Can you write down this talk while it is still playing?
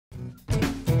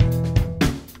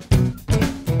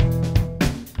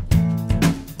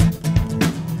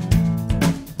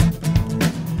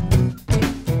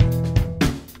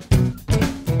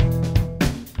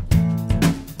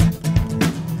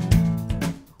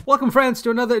Welcome, friends,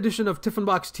 to another edition of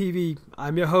Tiffinbox TV.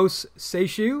 I'm your host,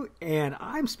 Seishu, and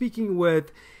I'm speaking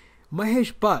with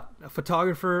Mahesh Bhat, a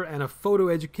photographer and a photo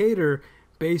educator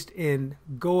based in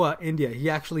Goa, India. He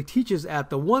actually teaches at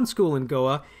the one school in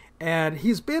Goa, and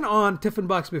he's been on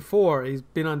Tiffinbox before. He's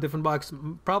been on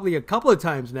Tiffinbox probably a couple of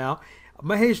times now.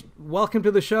 Mahesh, welcome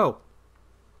to the show.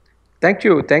 Thank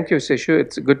you, Sishu.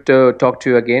 It's good to talk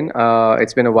to you again.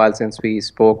 It's been a while since we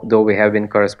spoke, though we have been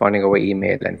corresponding over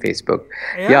email and Facebook.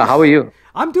 Yeah, how are Yes, you?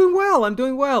 I'm doing well. I'm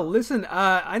doing well. Listen,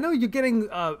 I know you're getting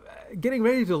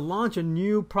ready to launch a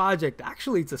new project.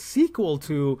 Actually, it's a sequel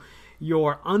to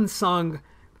your Unsung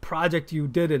project you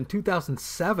did in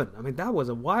 2007. I mean, that was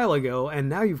a while ago, and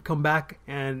now you've come back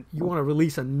and you want to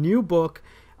release a new book.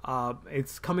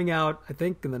 It's coming out, I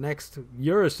think, in the next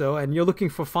year or so, and you're looking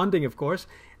for funding, of course.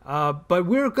 But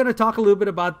we're going to talk a little bit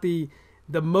about the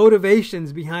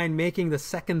motivations behind making the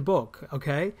second book.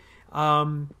 Okay, tell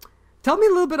me a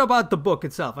little bit about the book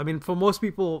itself. I mean, for most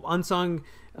people, Unsung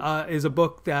is a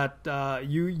book that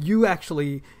you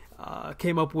actually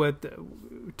came up with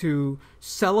to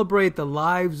celebrate the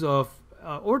lives of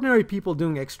ordinary people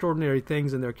doing extraordinary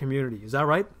things in their community. Is that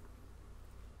right?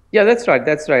 Yeah, that's right.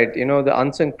 That's right. You know, the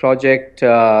Unsung project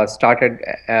started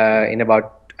in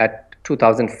about at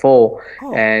 2004,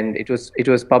 Oh, and it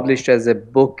was published as a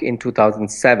book in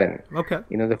 2007. okay.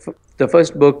 You know, the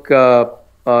first book,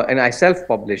 and I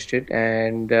self-published it,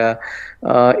 and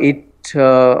it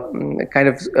kind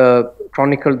of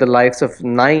chronicled the lives of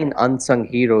nine unsung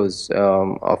heroes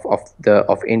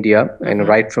of India, and Mm-hmm.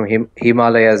 right from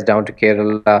Himalayas down to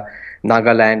Kerala,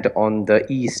 Nagaland on the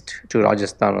east to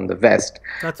Rajasthan on the west.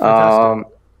 That's fantastic. Um,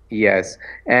 yes,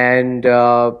 and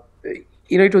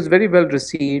it was very well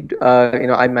received.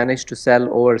 I managed to sell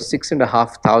over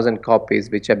 6,500 copies,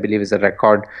 which I believe is a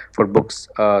record for books,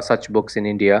 such books in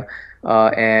India.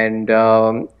 And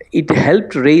it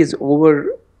helped raise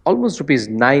over almost rupees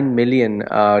 9 million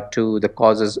to the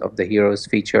causes of the heroes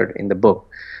featured in the book.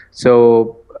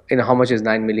 So, how much is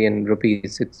 9 million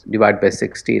rupees? It's divided by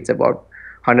 60. It's about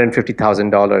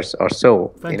 $150,000 or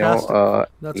so. Fantastic.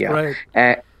 That's Yeah, great.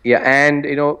 yeah, and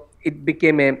it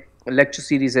became a lecture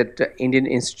series at Indian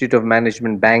Institute of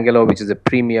Management, Bangalore, which is a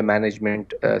premier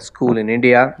management school in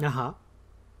India. Uh huh.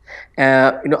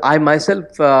 I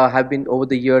myself have been over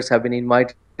the years have been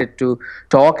invited to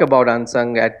talk about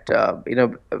unsung at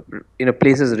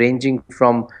places ranging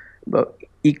from uh,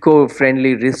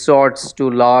 eco-friendly resorts to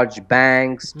large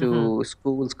banks Mm-hmm. to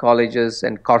schools, colleges,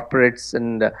 and corporates,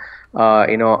 and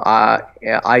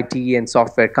IT and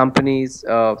software companies.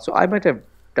 So I might have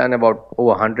done about over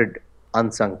 100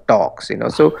 unsung talks.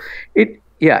 So it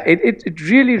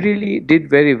really did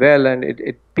very well, and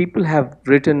it people have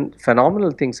written phenomenal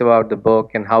things about the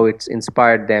book and how it's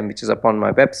inspired them, which is upon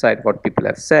my website what people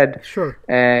have said. Sure.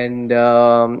 And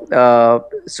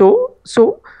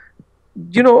so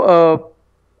you know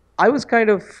I was kind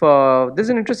of there's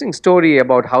an interesting story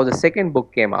about how the second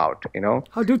book came out.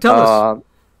 Oh, do tell us. uh,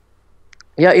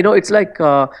 yeah, it's like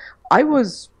I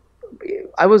was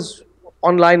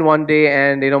online one day,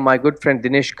 and my good friend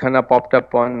Dinesh Khanna popped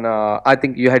up on. I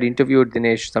think you had interviewed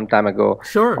Dinesh some time ago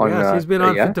Sure. on. Yes, he's been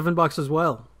on Yeah, Different Box as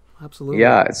well. Absolutely.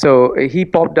 yeah. So he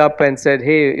popped up and said,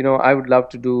 "Hey, I would love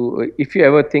to do. If you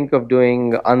ever think of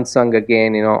doing Unsung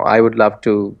again, I would love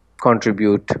to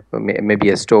contribute maybe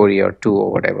a story or two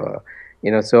or whatever."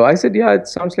 So I said, "Yeah, it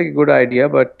sounds like a good idea,"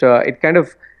 but it kind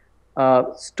of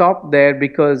stopped there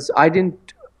because I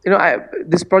didn't.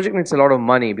 This project needs a lot of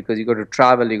money because you got to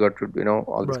travel, you got to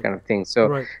all these Right. kind of things. So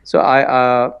Right. so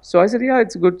I said, yeah,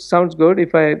 it's good, sounds good.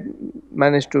 If I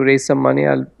manage to raise some money,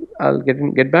 I'll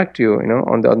get back to you,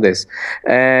 on this.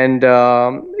 And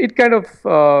it kind of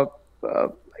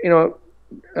you know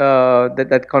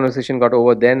that conversation got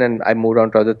over then, and I moved on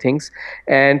to other things.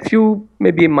 And few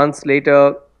maybe months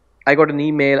later, I got an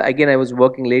email. Again, I was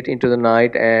working late into the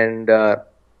night, and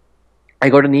I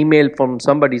got an email from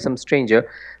somebody, some stranger,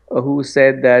 who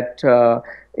said that,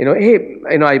 hey,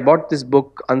 I bought this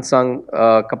book Unsung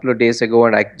a couple of days ago,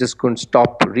 and I just couldn't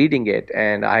stop reading it,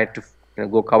 and I had to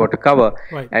go cover to cover,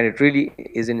 Right. and it really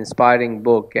is an inspiring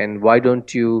book. And why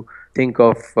don't you think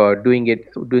of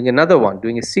doing another one,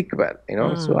 doing a sequel?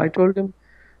 So I Mm. told him.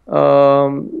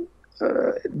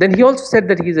 Then he also said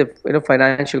that he's a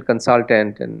financial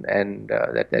consultant, and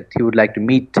that he would like to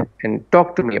meet and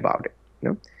talk to me about it.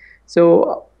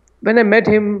 So when I met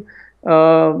him,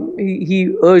 he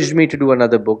urged me to do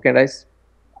another book, and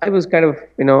I was kind of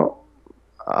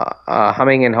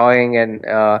humming and hawing, and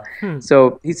Hmm.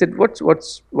 so he said,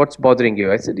 "What's bothering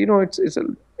you?" I said,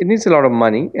 it needs a lot of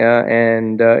money,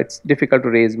 and it's difficult to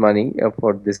raise money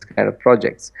for this kind of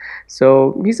projects. So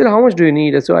he said, "How much do you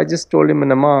need?" So I just told him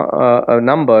a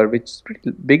number, which is a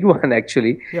pretty big one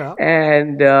actually. Yeah.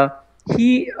 And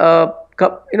he, a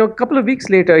couple of weeks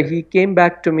later, he came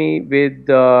back to me with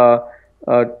uh,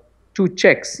 two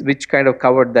checks, which kind of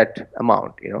covered that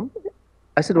amount.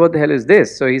 I said, "What the hell is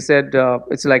this?" So he said,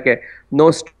 "It's like a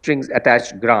no strings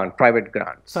attached grant, private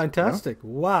grants." Fantastic.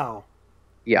 Wow.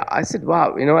 Yeah, I said, "Wow."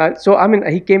 So I mean,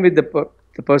 he came with the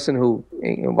person who,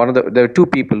 one of the there were two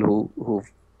people who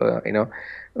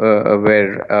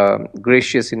were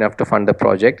gracious enough to fund the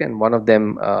project, and one of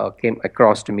them came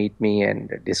across to meet me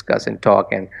and discuss and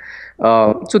talk, and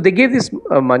so they gave this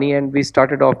money, and we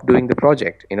started off doing the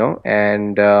project.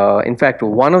 And in fact,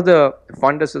 one of the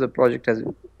funders of the project has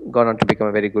gone on to become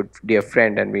a very good dear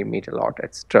friend, and we meet a lot,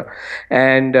 etc.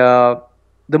 And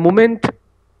the moment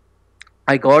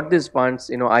I got these funds,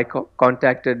 I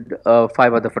contacted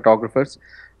five other photographers,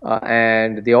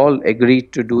 and they all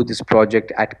agreed to do this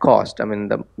project at cost. I mean,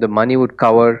 the money would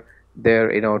cover their,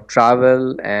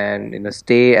 travel and,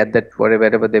 stay at that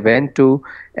wherever they went to,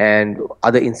 and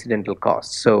other incidental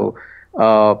costs. So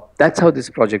that's how this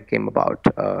project came about,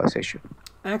 Seshu.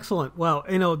 Excellent. Well,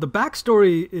 the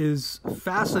backstory is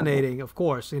fascinating, of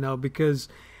course, because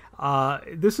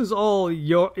this is all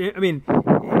I mean,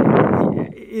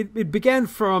 it began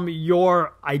from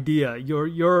your idea,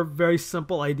 your very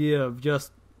simple idea of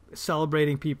just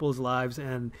celebrating people's lives,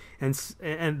 and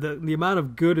the amount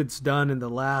of good it's done in the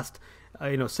last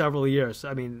several years.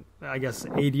 I mean, I guess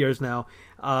 8 years now.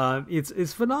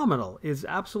 It's phenomenal. It's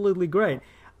absolutely great.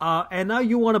 And now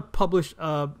you want to publish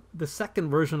the second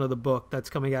version of the book that's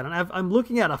coming out. And I'm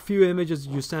looking at a few images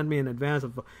you sent me in advance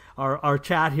of our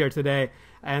chat here today.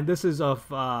 And this is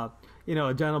of a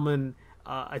gentleman.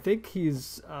 I think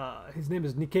his name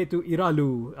is Niketu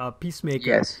Iralu, Peacemaker.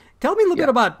 Yes. Tell me a little Yeah. bit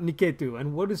about Niketu,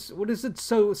 and what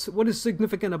is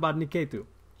significant about Niketu?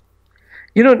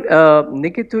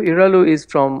 Niketu Iralu is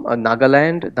from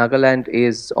Nagaland. Nagaland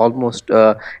is almost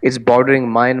it's bordering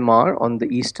Myanmar on the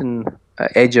eastern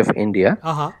edge of India.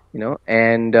 Uh-huh.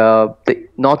 And the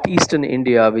northeastern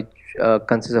India, which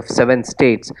consists of 7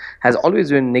 states, has always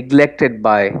been neglected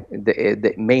by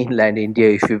the mainland India,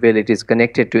 if you will. It is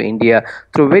connected to India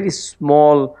through a very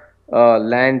small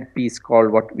land piece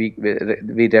called what we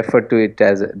refer to it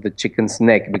as the chicken's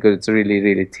neck, because it's a really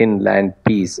really thin land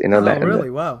piece. Oh, really?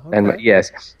 Wow. Okay. And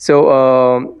yes,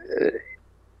 so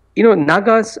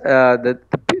Nagas,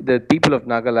 the people of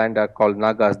Nagaland are called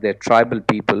Nagas. They're tribal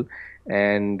people,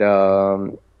 and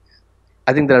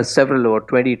I think there are several over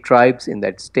 20 tribes in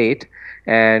that state,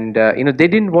 and they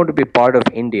didn't want to be part of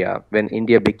India when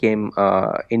India became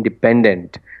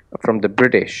independent from the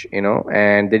British,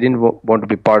 and they didn't want to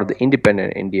be part of the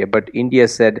independent India. But India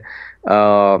said,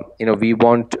 we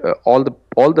want all the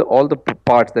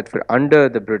parts that were under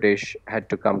the British had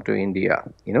to come to India.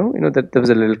 That there was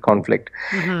a little conflict,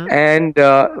 and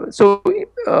so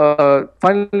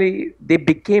finally they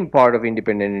became part of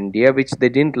independent India, which they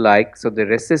didn't like, so they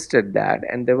resisted that,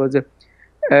 and there was a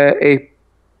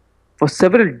for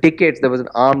several decades there was an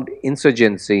armed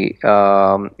insurgency,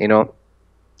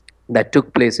 that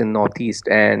took place in Northeast,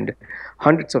 and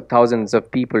hundreds of thousands of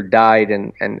people died,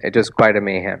 and it was quite a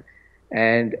mayhem.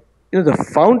 And the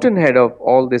fountainhead of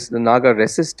all this, the Naga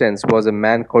resistance, was a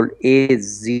man called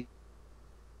A.Z.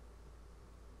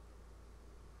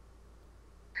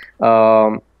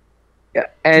 And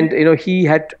he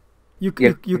had you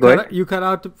cut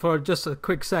out for just a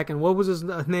quick second. What was his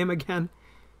name again?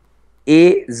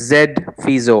 A.Z.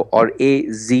 Fizo, or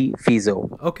A.Z.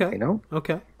 Fizo. Okay.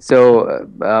 Okay. So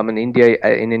in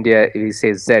India we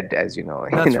say Z, as you know.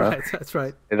 That's right. That's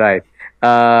right. Right.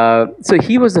 So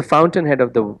he was the fountainhead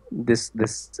of this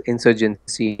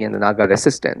insurgency and the Naga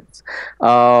resistance.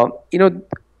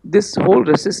 This whole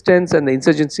resistance and the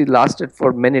insurgency lasted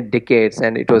for many decades,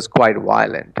 and it was quite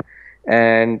violent.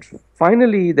 And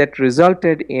finally, that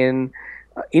resulted in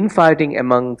infighting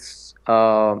amongst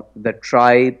the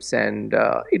tribes, and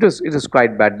it was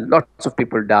quite bad. Lots of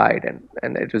people died,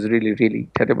 and it was really really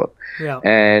terrible. Yeah.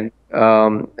 And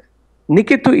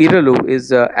Niketu Iralu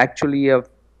is actually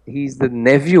he's the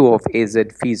nephew of A.Z.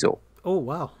 Fizo. Oh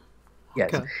wow.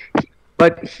 Yes. Okay.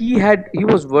 But he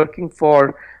was working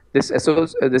for this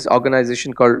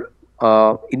organization called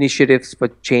Initiatives for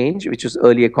Change, which was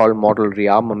earlier called Model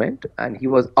Rearmament, and he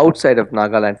was outside of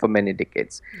Nagaland for many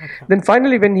decades. Okay. Then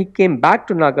finally, when he came back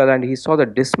to Nagaland, he saw the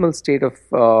dismal state of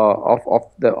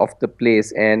the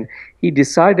place, and he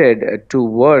decided to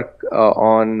work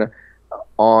on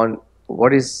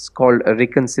what is called a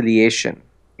reconciliation.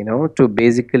 To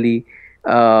basically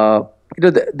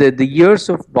the years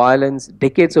of violence,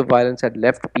 decades of violence had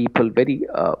left people very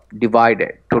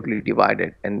divided, totally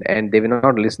divided, and they were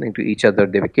not listening to each other.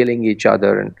 They were killing each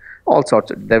other, and all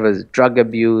sorts of, there was drug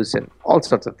abuse and all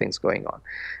sorts of things going on,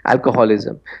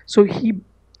 alcoholism. So he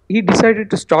decided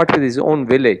to start with his own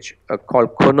village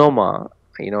called Konoma,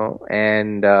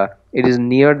 and it is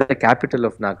near the capital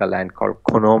of Nagaland called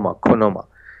Konoma.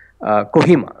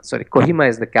 Kohima, sorry, Kohima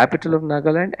is the capital of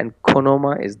Nagaland, and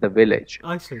Konoma is the village.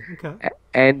 I see. Okay.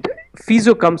 And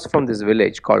Fizo comes from this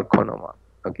village called Konoma.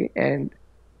 Okay, and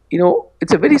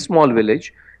it's a very small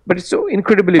village, but it's so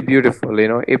incredibly beautiful.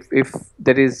 If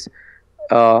there is,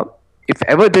 uh, if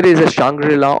ever there is a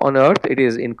Shangri-La on earth, it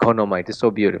is in Konoma. It is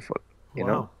so beautiful.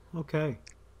 Wow. Okay.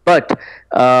 But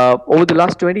over the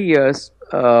last 20 years,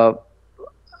 uh,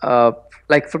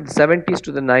 like from the 70s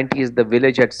to the 90s, the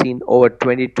village had seen over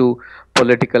 22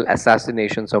 political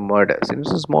assassinations or murders. And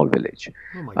it's a small village.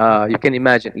 Oh my God. You can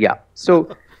imagine. Yeah.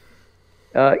 So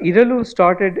Iralu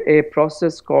started a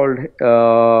process called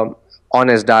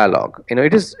honest dialogue.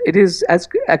 It is as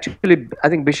actually, I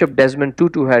think Bishop Desmond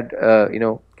Tutu had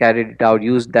carried it out,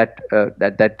 used that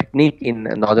technique in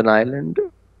Northern Ireland.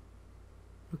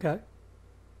 Okay.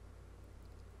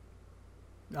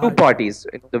 Two parties,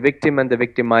 the victim and the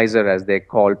victimizer, as they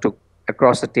call, to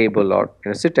across the table or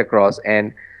sit across,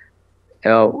 and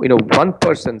one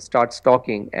person starts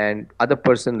talking and other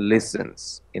person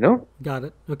listens. Got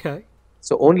it. Okay.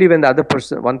 So only when the other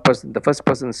person, the first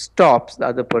person stops, the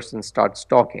other person starts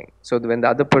talking. So when the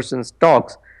other person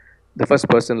talks, the first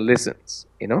person listens.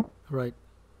 Right.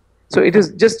 So it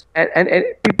is just, and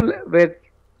people were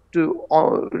to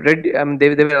ready. I mean, they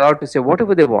were allowed to say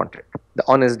whatever they wanted. The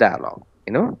honest dialogue.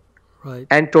 Right.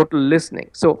 And total listening.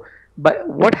 So, but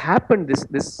what happened?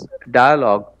 This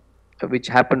dialogue, which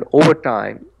happened over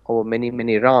time, over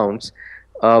many rounds,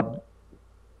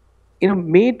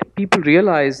 made people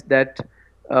realize that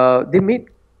for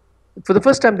the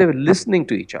first time, they were listening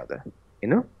to each other.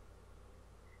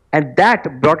 And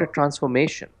that brought a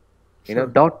transformation. Sure.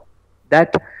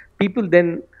 That people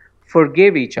then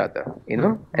forgave each other,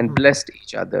 and blessed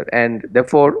each other, and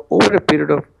therefore, over a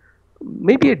period of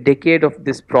maybe a decade of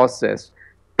this process,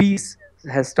 peace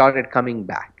has started coming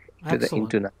back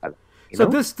into Nagaland. So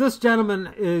this gentleman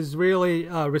is really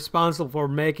responsible for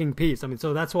making peace. I mean,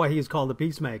 so that's why he's called the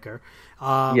peacemaker.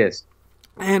 Yes.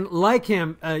 And like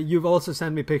him, you've also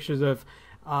sent me pictures of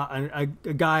a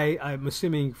guy, I'm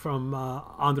assuming from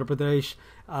Andhra Pradesh,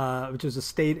 which is a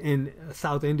state in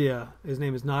South India. His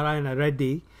name is Narayana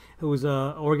Reddy, who is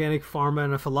an organic farmer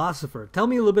and a philosopher. Tell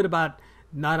me a little bit about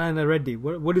Narayana Reddy.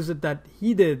 What is it that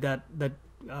he did that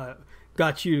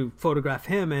got you to photograph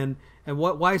him, and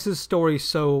why is his story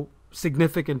so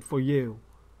significant for you?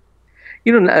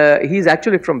 He's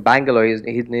actually from Bangalore. He's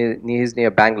near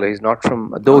Bangalore. He's not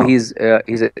from, though he's a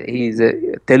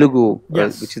Telugu,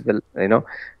 Yes. which is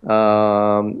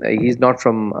he's not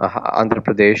from Andhra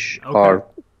Pradesh. Okay. Or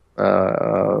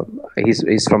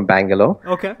he's from Bangalore.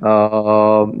 Okay.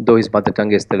 Though his mother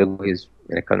tongue is Telugu, he's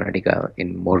in Karnataka,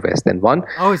 in more west than one.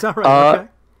 Oh, is that right? Okay.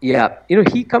 Yeah,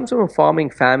 he comes from a farming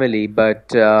family,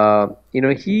 but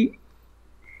he,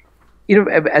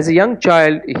 as a young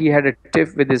child, he had a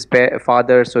tiff with his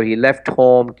father, so he left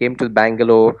home, came to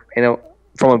Bangalore,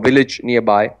 from a village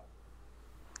nearby.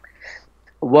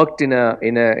 Worked in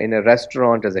a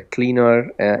restaurant as a cleaner,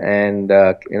 and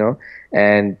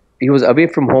he was away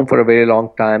from home for a very long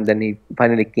time. Then he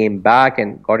finally came back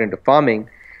and got into farming,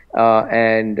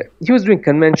 and he was doing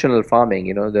conventional farming,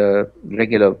 the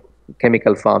regular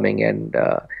chemical farming, and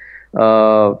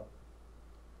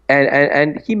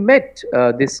he met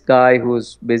this guy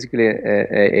who's basically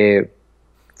a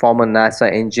former NASA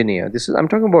engineer. I'm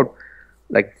talking about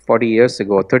like 40 years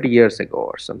ago, 30 years ago,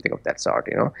 or something of that sort,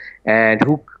 and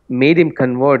who made him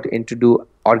convert into do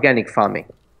organic farming,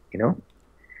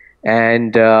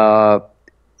 and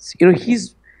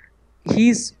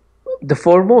he's the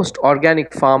foremost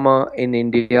organic farmer in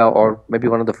India, or maybe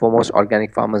one of the foremost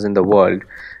organic farmers in the world,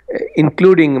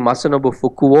 including Masanobu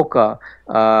Fukuoka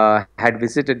had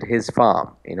visited his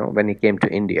farm, when he came to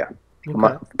India.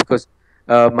 Okay. Because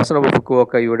Masanobu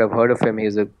Fukuoka, you would have heard of him.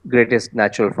 He's the greatest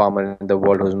natural farmer in the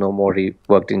world who's no more. He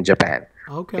worked in Japan.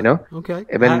 Okay. Okay.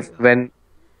 When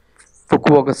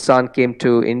Fukuoka's son came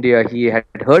to India, he had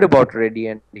heard about Reddy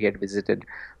and he had visited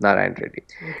Narayan Reddy.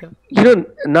 Okay.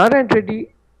 Narayan Reddy,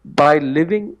 by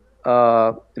living,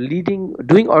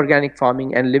 doing organic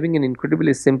farming and living an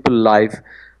incredibly simple life,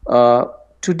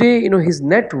 today, his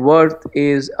net worth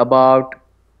is about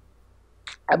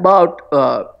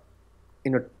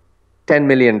 $10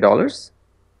 million.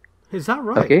 Is that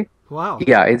right? Okay. Wow.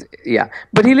 Yeah,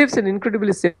 but he lives an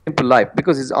incredibly simple life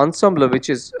because his ensemble, which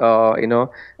is a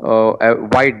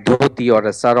white dhoti or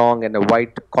a sarong and a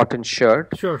white cotton shirt,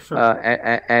 Sure, sure.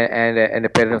 and a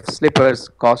pair of slippers,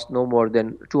 cost no more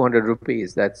than 200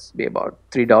 rupees. That's be about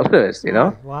 $3.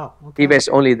 Right. Wow. He Okay. wears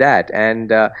only that,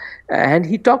 and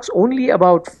he talks only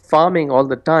about farming all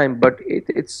the time. But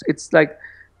it's like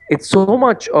it's so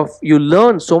much of you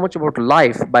learn so much about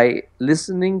life by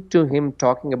listening to him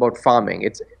talking about farming.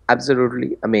 It's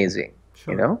absolutely amazing, you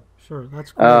Sure. know. Sure.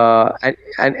 That's great.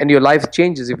 And your life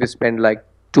changes if you spend like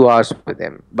 2 hours with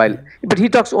him. But he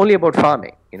talks only about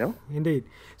farming, you know. Indeed.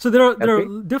 So there Okay. are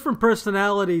different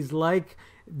personalities like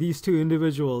these two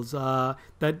individuals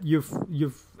that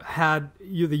you've had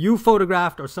either you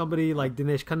photographed or somebody like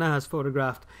Dinesh Khanna has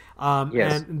photographed.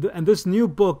 Yes. And this new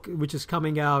book, which is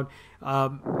coming out,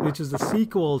 which is the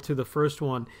sequel to the first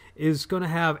one, is going to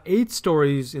have 8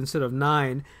 stories instead of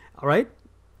 9. All right.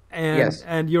 Yes.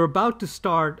 And you're about to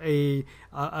start a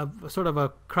sort of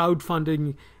a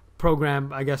crowdfunding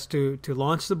program, I guess, to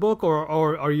launch the book, or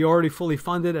are you already fully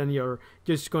funded and you're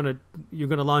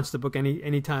gonna launch the book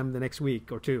anytime the next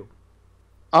week or two?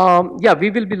 Yeah,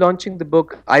 we will be launching the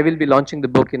book. I will be launching the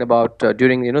book in about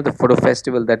during the photo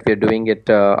festival that we are doing at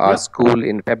our Yep, school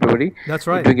in February. that's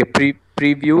right. Doing a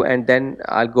preview, and then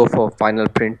I'll go for final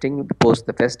printing post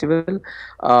the festival.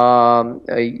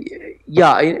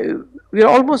 Yeah, we're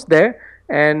almost there,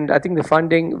 and I think the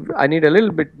funding. I need a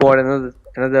little bit more,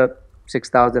 another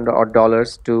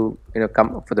 $6,000 to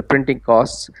come for the printing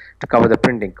costs, to cover the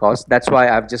printing costs. That's why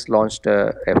I've just launched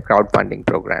a crowdfunding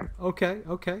program. Okay,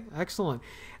 okay, excellent.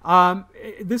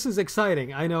 This is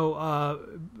exciting. I know,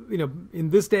 in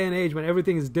this day and age when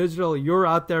everything is digital, you're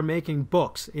out there making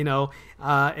books.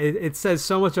 It says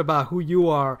so much about who you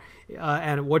are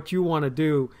and what you want to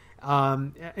do.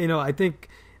 I think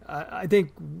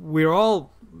we're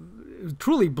all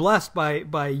truly blessed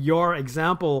by your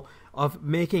example of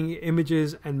making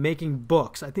images and making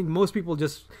books. I think most people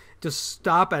just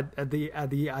stop at the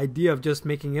idea of just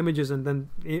making images and then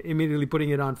immediately putting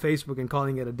it on Facebook and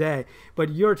calling it a day. But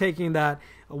you're taking that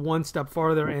one step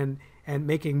farther and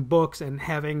making books and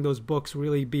having those books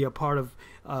really be a part of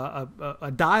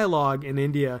a dialogue in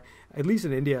India, at least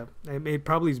in India. It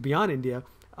probably is beyond India,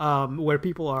 where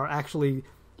people are actually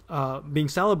being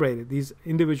celebrated. These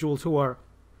individuals who are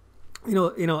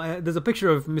there's a picture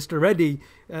of Mr. Reddy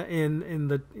in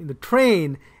the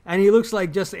train, and he looks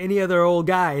like just any other old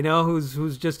guy,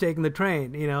 who's just taking the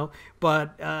train,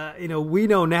 But we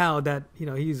know now that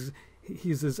he's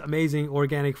this amazing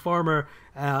organic farmer,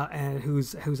 and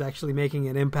who's actually making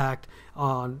an impact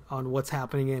on what's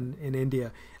happening in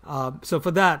India. So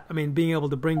for that, I mean, being able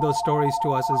to bring those stories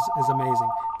to us is amazing.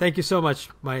 Thank you so much,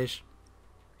 Mahesh.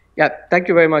 Yeah, thank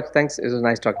you very much. Thanks. It was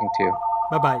nice talking to you.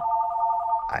 Bye bye.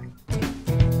 Bye.